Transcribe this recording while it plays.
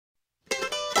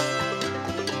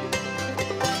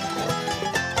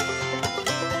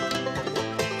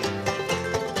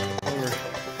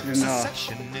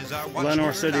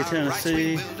Lenore City,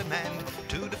 Tennessee.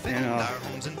 And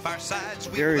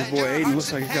Gary's boy Aidan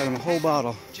looks like he's got him a whole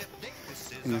bottle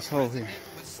in this hole here.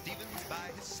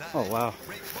 Oh wow.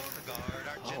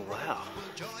 Oh wow.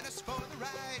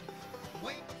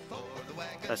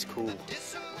 That's cool.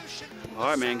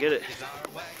 Alright man, get it.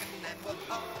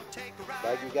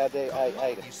 But you got to dig,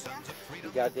 Aidan, you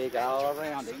got to dig all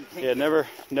around it. Yeah,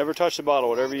 never touch the bottle,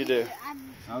 whatever you do.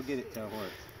 I'll get it to where.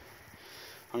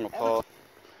 I'm gonna pause.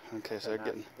 Okay, so they're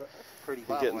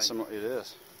getting some. It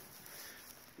is.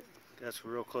 That's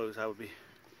real close. That would be.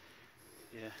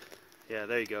 Yeah.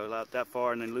 There you go. About that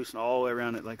far, and then loosen all the way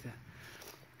around it like that.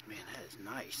 Man, that is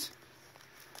nice.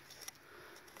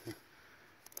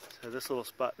 So this little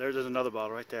spot, there's another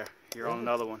bottle right there. You're on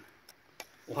another one.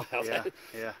 Wow. Yeah.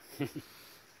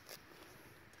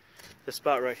 This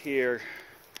spot right here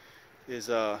is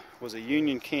was a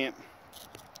Union camp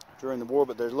during the war,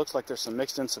 but there looks like there's some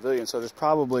mixed in civilian. So there's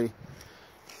probably,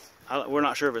 we're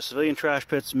not sure if it's civilian trash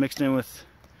pits mixed in with,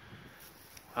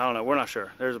 I don't know, we're not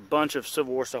sure. There's a bunch of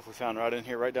Civil War stuff we found right in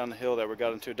here, right down the hill that we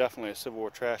got into. Definitely a Civil War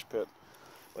trash pit.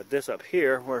 But this up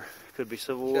here, where could be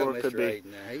Civil War, could be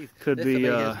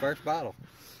his first bottle.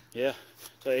 Yeah.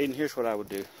 So Aidan, here's what I would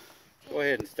do. Go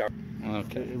ahead and start.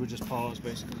 Okay. It would just pause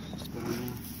basically.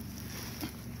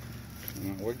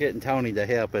 We're getting Tony to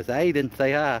help us. Aidan,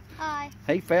 say hi. Hi.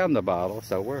 He found the bottle,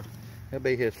 so he'll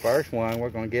be his first one. We're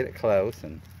gonna get it close,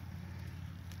 and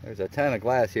there's a ton of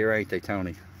glass here, ain't they,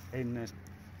 Tony? Aidan,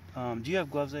 do you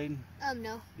have gloves, Aidan?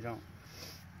 No. You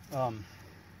don't.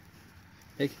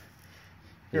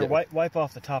 Here, wipe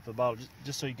off the top of the bottle,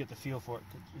 just so you get the feel for it.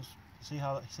 See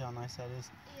how nice that is?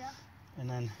 Yeah. And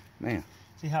then, man,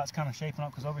 see how it's kind of shaping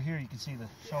up? Because over here you can see the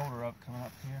shoulder up coming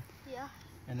up here. Yeah.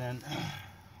 And then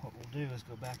what we'll do is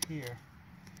go back here.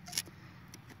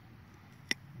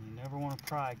 You never want to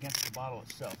pry against the bottle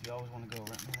itself. You always want to go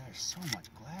around. Man, there's so much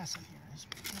glass in here. It's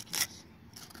ridiculous.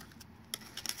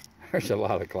 There's a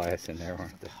lot of glass in there,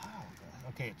 aren't there?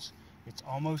 Okay, it's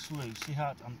almost loose. See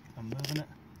how I'm moving it?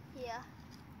 Yeah.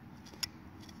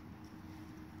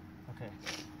 Okay,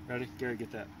 ready? Gary,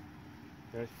 get that.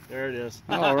 Okay, there it is.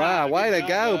 All right, way to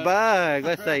go, Bug.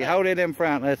 Let's see, hold it in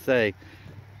front. Let's see.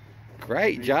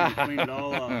 Great job. Clean it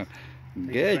all up.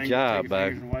 Good job,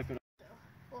 Bug.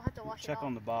 We'll have to wash Check it off.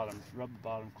 on the bottom. Rub the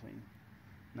bottom clean.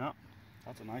 No,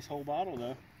 that's a nice whole bottle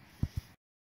though.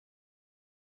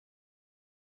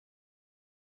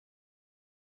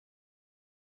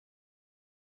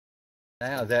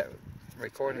 Now is that I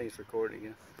recording? think it's recording,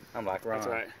 yeah. I'm like Ron. That's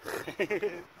right.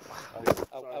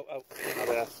 Oh. My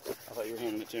bad. I thought you were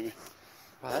handing it to me.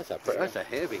 Wow, that's a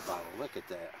heavy bottle. Look at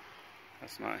that.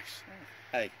 That's nice.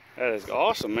 Hey, that is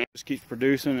awesome, man. Just keeps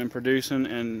producing and producing,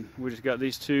 and we just got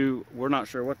these two. We're not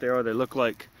sure what they are. They look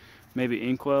like maybe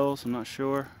inkwells. I'm not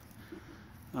sure.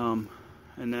 And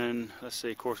then let's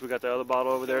see. Of course, we got the other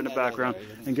bottle over there in the background.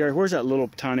 And Gary, where's that little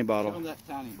tiny bottle? Show them that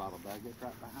tiny bottle, Bug. It's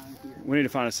right behind here. We need to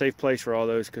find a safe place for all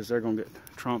those because they're gonna get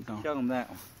trumped on. Show them that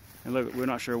one. And look, we're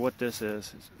not sure what this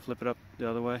is. Flip it up the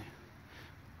other way.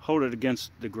 Hold it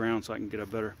against the ground so I can get a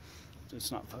better.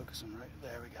 It's not focusing right.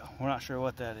 There we go. We're not sure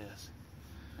what that is.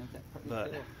 Ain't that pretty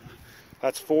But cool?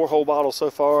 that's 4 whole bottles so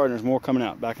far, and there's more coming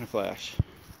out. Back in a flash.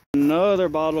 Another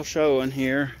bottle showing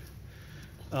here.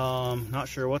 Not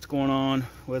sure what's going on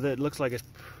with it. It looks like it's,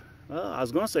 well, I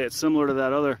was going to say it's similar to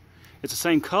that other. It's the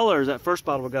same color as that first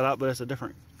bottle we got out, but it's a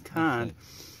different kind.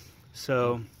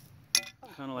 So,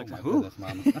 kind of like that. Goodness,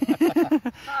 Mama.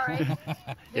 Sorry.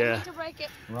 Yeah. Need to break it.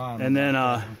 Ron, And then,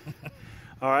 all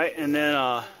right, and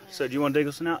then, so do you want to dig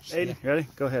this one out, Aidan? You ready?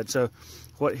 Go ahead. So,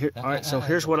 what here? All right, so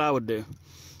here's what I would do.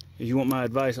 If you want my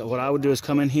advice, what I would do is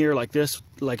come in here like this.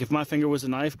 Like if my finger was a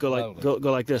knife, go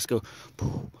like this. Go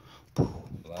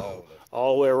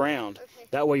all the way around. Okay.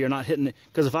 That way you're not hitting it.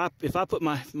 Because if I put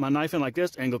my knife in like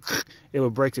this and go, it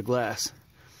would break the glass.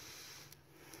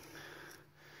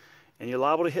 And you're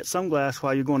liable to hit some glass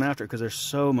while you're going after it because there's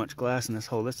so much glass in this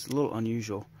hole. That's a little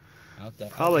unusual.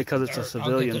 Probably because it's a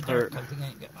civilian pit.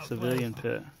 Civilian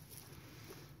pit.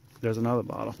 There's another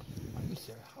bottle.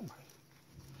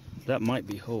 That might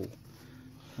be whole.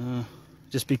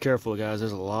 Just be careful, guys.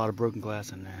 There's a lot of broken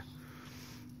glass in there.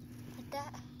 Like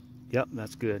that? Yep,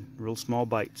 that's good. Real small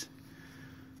bites.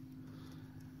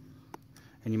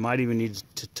 And you might even need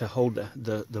to hold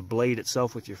the blade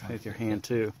itself with your hand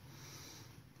too.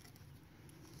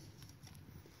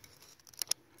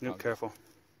 Yep, careful.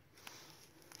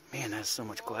 Man, that's so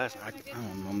much glass.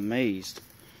 I'm amazed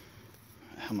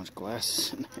how much glass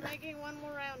is in there. I'm making one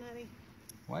more round, honey.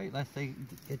 Wait, let's see.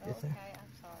 Get this there. Okay,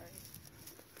 I'm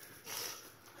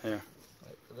sorry. Here.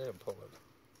 Let him pull it.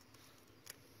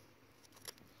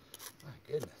 My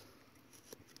goodness.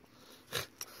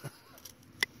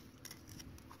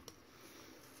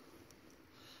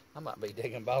 might be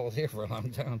digging bottles here for a long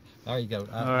time. There you go.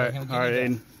 All right,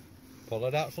 Aidan. Pull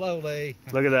it out slowly.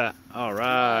 Look at that. All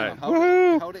right.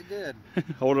 Hold it good.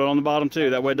 Hold it on the bottom too.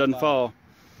 That way it doesn't fall.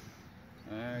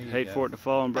 There you Hate go. for it to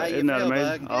fall and break. How you Isn't that feel,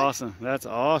 amazing? bud? Awesome. That's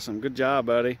awesome. Good job,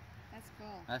 buddy. That's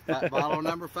cool. That's bottle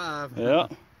number 5. Yeah.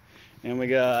 And we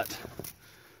got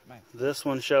this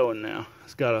one showing now.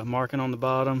 It's got a marking on the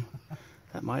bottom.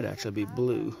 That might actually be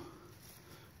blue.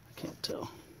 I can't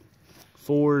tell.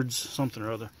 Ford's something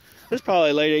or other. This is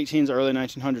probably late 18s, early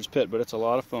 1900s pit, but it's a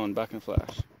lot of fun back in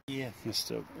Flash. Yes. It's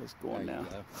going now.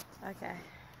 Okay.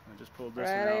 I just pulled this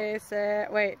one Ready, out.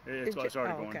 set, wait. It's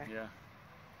already going, okay. yeah.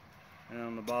 And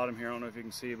on the bottom here, I don't know if you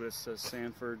can see, but it says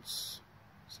Sanford's,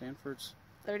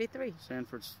 33.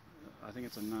 Sanford's, I think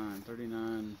it's a 9,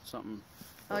 39 something.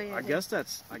 Oh yeah. I guess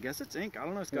it's ink. I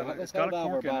don't know. It's got Let's a hold our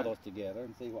cork in it. bottles together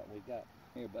and see what we got.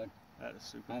 Here, bud. That is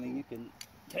super Honey, cool. you can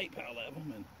tape how level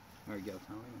and there you go,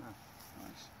 Tony.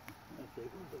 Nice.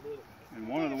 And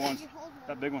one of the ones,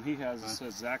 that big one he has, it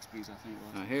says Zaxby's, I think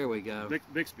it was. Here we go.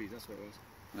 Bixby's, that's what it was.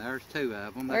 There's 2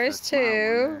 of them. There's That's a small one 2,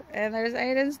 there. and there's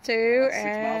Aiden's 2,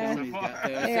 That's 6 and bottles so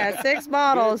far. yeah, 6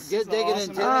 bottles. Good digging in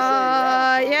awesome.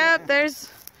 Tennessee. Yep, there's.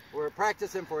 We're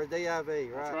practicing for a DIV,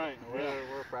 right? That's right. We're, Yeah.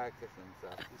 we're practicing. So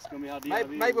It's gonna be how deep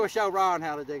maybe we'll show Ron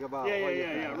how to dig a bottle. Yeah. What do you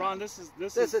think? Ron, this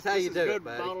is how you do it, good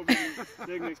buddy. bottle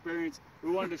digging experience.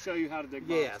 We wanted to show you how to dig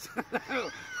bottles.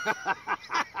 Yes.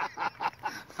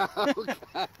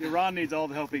 Yeah, Ron needs all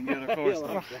the help he can get, of course.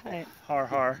 Right.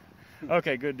 Har.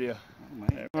 Okay, good deal.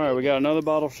 All right, we got another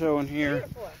bottle showing here,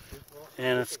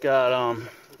 and it's got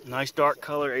nice dark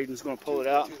color. Aidan's gonna pull it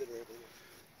out.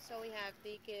 So we have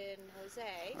Deacon Jose.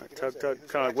 All right, tug,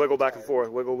 kind of wiggle back and forth.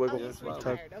 Wiggle. Oh, he's Tug.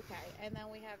 retired. Okay, and then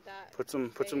we have that. Put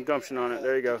some gumption on it.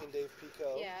 There you go.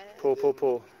 Yeah. Pull.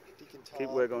 Keep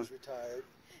wiggling.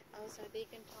 Oh, so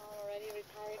Deacon Tom already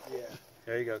retired. Yeah.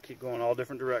 There you go. Keep going all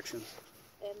different directions.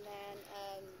 And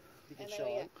then we got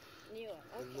new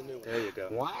one. Okay. There you go.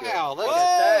 Wow, look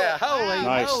at that. Holy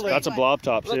Nice. moly. That's a blob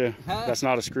top too. Look, huh? That's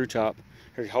not a screw top.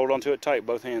 Here, hold on to it tight,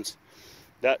 both hands.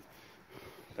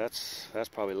 That's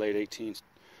probably late 18s.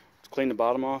 Let's clean the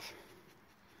bottom off.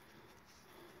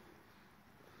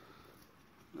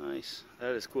 Nice.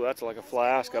 That is cool. That's like a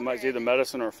flask. I might see the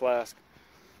medicine or a flask.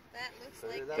 That looks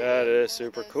like That is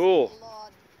super cool.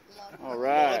 All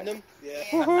right. Yeah.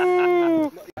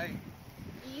 Woohoo!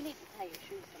 You need to tie your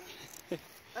shoes on.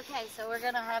 Okay, so we're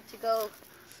gonna have to go.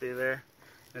 See there?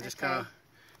 And just Okay. kind of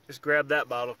just grab that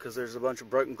bottle because there's a bunch of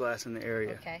broken glass in the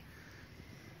area. Okay.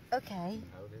 Okay.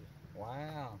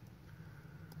 Wow.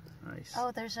 Nice.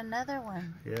 Oh, there's another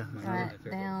one Yeah. right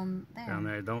down there. Down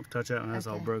there. Don't touch that one. That's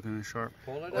all Okay. broken and sharp.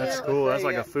 Pull it That's out. cool. That's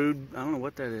There like you a food. I don't know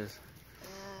what that is. Uh,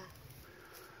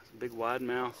 Big wide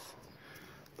mouth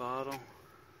bottle.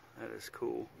 That is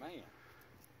cool. Man.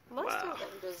 Most Wow. of them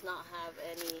does not have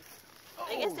any.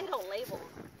 I guess they don't label.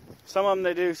 Some of them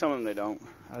they do, some of them they don't.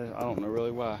 I don't know really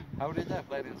why. Hold it up.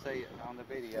 Let him see it on the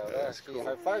video. That's There, cool.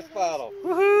 Her first bottle.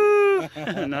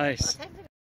 Woohoo! Nice.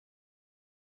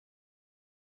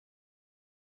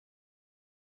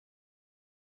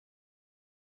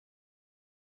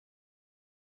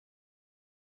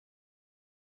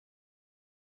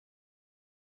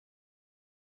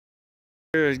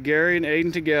 Here's Gary and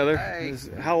Aidan together. Hey.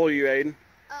 How old are you, Aidan?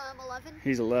 11.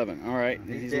 He's 11. All right.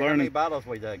 He's How many learning. bottles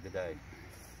we dug today?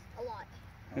 A lot.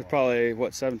 He's probably,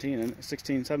 what, 17, isn't it?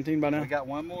 16, 17 by now? We got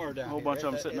one more down A whole here. bunch of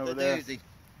them It's a- sitting it's over a there. doozy.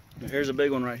 Here's a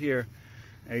big one right here.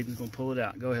 Aidan's going to pull it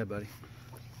out. Go ahead, buddy.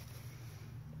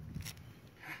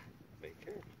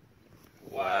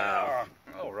 Wow.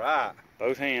 All right.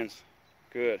 Both hands.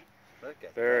 Good. Look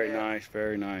at Very that. nice.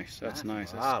 Very nice. That's Nice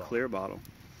nice. That's a bottle. clear bottle.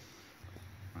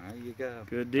 There you go.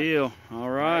 Good deal. All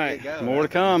There right. you go. More to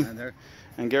come. And there-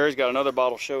 And Gary's got another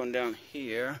bottle showing down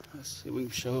here. Let's see if we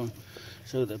can show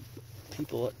the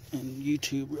people in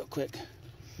YouTube real quick.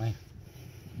 Man.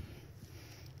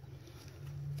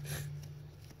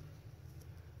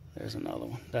 There's another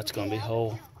one. That's going to be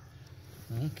whole.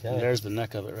 Okay. And there's the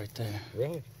neck of it right there.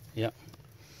 Really? Yep.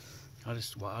 I'll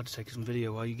just take some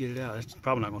video while you get it out. It's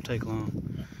probably not going to take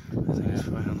long. I think it's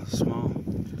right on the small.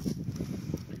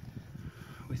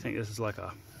 We think this is like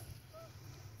a.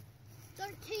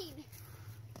 13.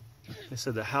 They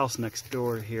said the house next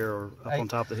door here, or up Hey. on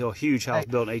top of the hill, huge house Hey.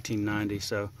 built in 1890.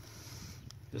 So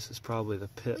this is probably the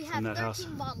pit We from have that house.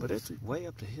 13 bottles. But it's way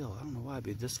up the hill. I don't know why it'd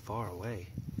be this far away.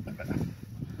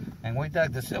 And we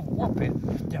dug the Civil War pit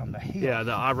just down the hill. Yeah,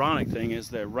 the ironic thing is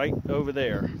that right over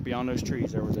there, beyond those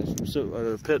trees, there was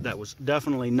a pit that was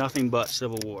definitely nothing but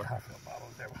Civil War. Couple of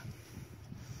bottles there.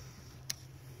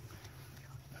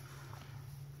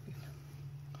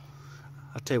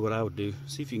 I'll tell you what I would do.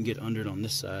 See if you can get under it on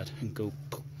this side and go.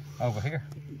 Over here?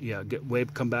 Yeah,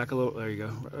 come back a little. There you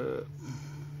go.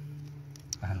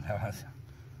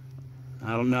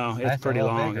 I don't know. It's That's pretty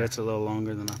long. bigger. It's a little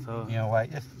longer than I thought. You know,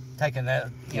 wait, just taking that.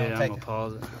 You Yeah, know, I'm gonna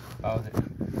pause it. pause it.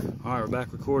 All right, we're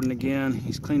back recording again.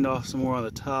 He's cleaned off some more on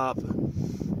the top.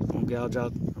 Gonna gouge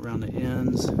out around the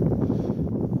ends.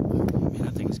 Man,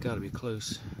 I think it's got to be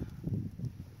close.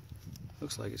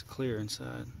 Looks like it's clear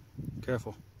inside.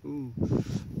 Careful. Ooh.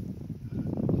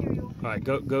 All right,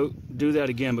 go do that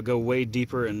again, but go way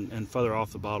deeper and further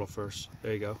off the bottle first.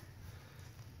 There you go.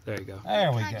 There you go.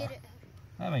 There we Can I go. get it?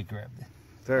 Let me grab it.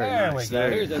 Very There nice. we go.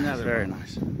 Here's Very, another very one.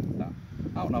 nice.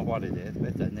 I don't know what it is, but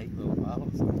it's a neat little bottle.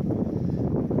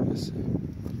 Yes.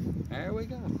 There we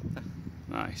go.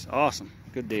 Nice. Awesome.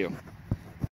 Good deal.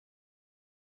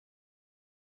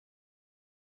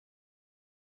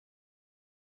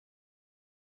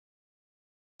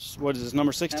 What is this,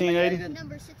 number 16, Aidan?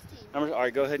 Number 16. All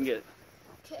right, go ahead and get it.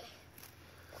 Okay.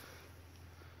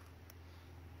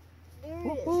 There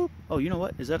it is. Oh, you know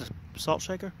what? Is that a salt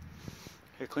shaker?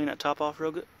 Here, clean that top off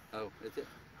real good. Oh, is it?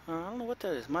 I don't know what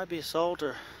that is. Might be a salt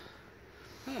or...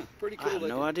 Pretty I cool. have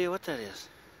no idea what that is.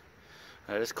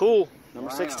 That is cool.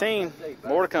 Number 16.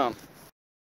 More to come.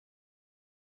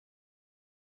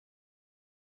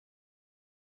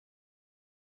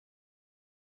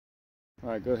 All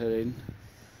right, go ahead, Aidan.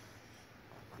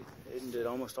 Aidan did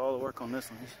almost all the work on this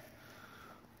one.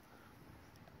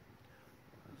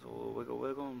 There's a little wiggle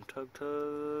wiggle and tug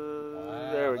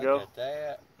tug. There we go. Look at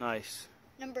that. Nice.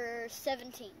 Number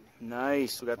 17.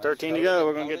 Nice. We got 13 to go.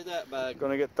 We're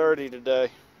gonna get 30 today.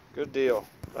 Good deal.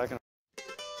 Back in.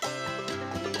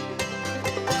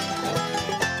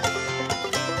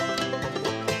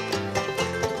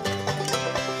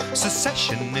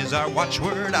 Secession is our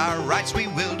watchword, our rights we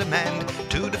will demand.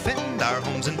 To defend our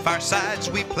homes and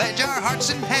firesides, we pledge our hearts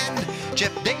in hand.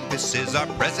 Jeff Davis is our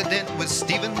president with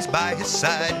Stevens by his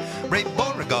side. Ray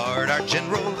Beauregard, our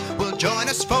general, will join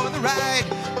us for the ride.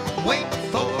 Wait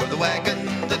for the wagon,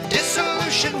 the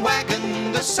dissolution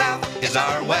wagon. The South is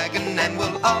our wagon and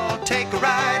we'll all take a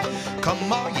ride.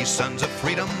 Come all ye sons of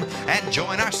freedom and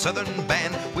join our Southern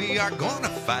band. We are gonna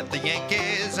fight the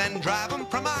Yankees and drive them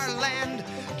from our land.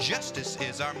 Justice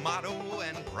is our motto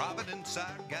and Providence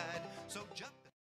our guide. So jump